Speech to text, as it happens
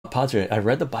Padre, I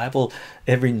read the Bible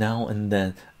every now and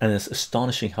then, and it's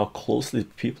astonishing how closely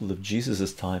the people of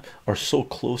Jesus's time are so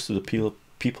close to the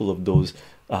people of those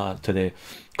today,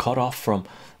 cut off from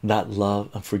that love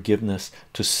and forgiveness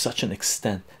to such an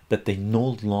extent that they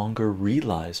no longer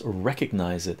realize or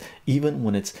recognize it, even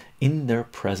when it's in their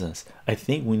presence. I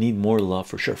think we need more love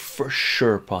for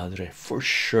sure, Padre, for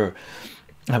sure.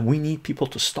 And we need people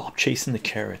to stop chasing the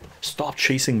carrot, stop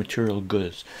chasing material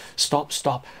goods, stop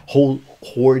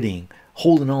hoarding,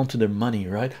 holding on to their money,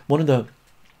 right? One of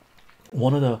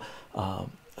the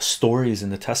stories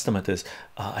in the Testament is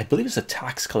I believe it's a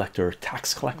tax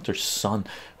collector's son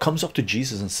comes up to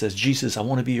Jesus and says, Jesus, I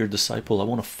want to be your disciple, I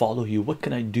want to follow you, what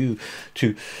can I do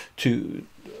to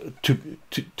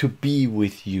be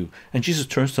with you? And Jesus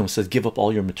turns to him and says, give up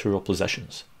all your material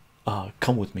possessions,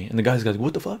 come with me. And the guy's like,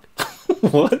 what the fuck?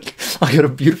 What? I got a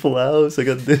beautiful house, I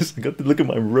got this, I got to look at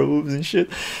my robes and shit.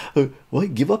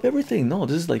 What? Give up everything? No,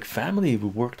 this is like family, we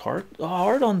worked hard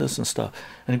on this and stuff.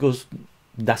 And he goes,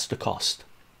 that's the cost.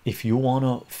 If you want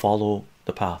to follow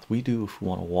the path we do, if you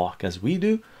want to walk as we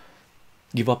do,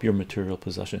 give up your material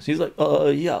possessions. He's like,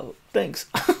 yeah, thanks.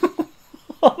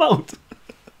 I'm out.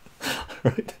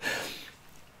 Right?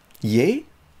 Yay,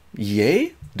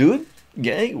 dude.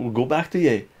 Yay, we'll go back to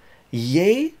yay.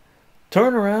 Yay,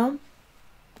 turn around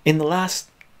in the last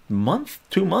month,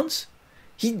 2 months.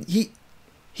 He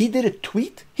did a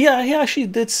tweet. He actually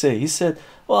did say, he said,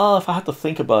 well, if I had to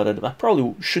think about it, I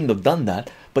probably shouldn't have done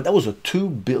that, but that was a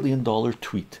 $2 billion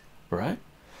tweet, right?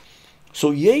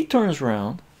 So Ye turns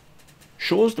around,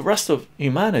 shows the rest of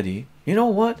humanity, you know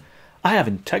what? I have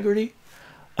integrity.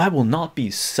 I will not be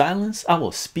silenced. I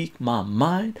will speak my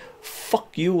mind.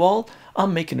 Fuck you all.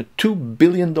 I'm making a $2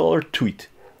 billion tweet,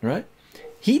 right?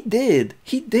 He did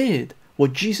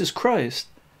what Jesus Christ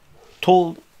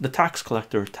told the tax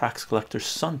collector's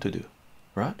son to do,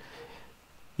 right?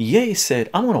 Ye said,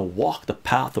 I'm going to walk the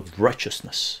path of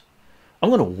righteousness. I'm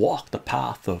going to walk the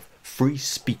path of free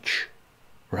speech,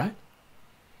 right?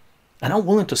 And I'm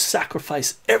willing to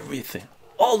sacrifice everything,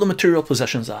 all the material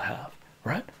possessions I have,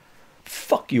 right?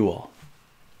 Fuck you all.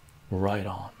 Right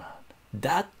on, man.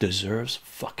 That deserves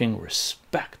fucking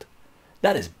respect.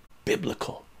 That is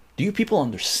biblical. Do you people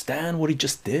understand what he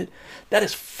just did? That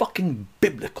is fucking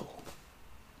biblical.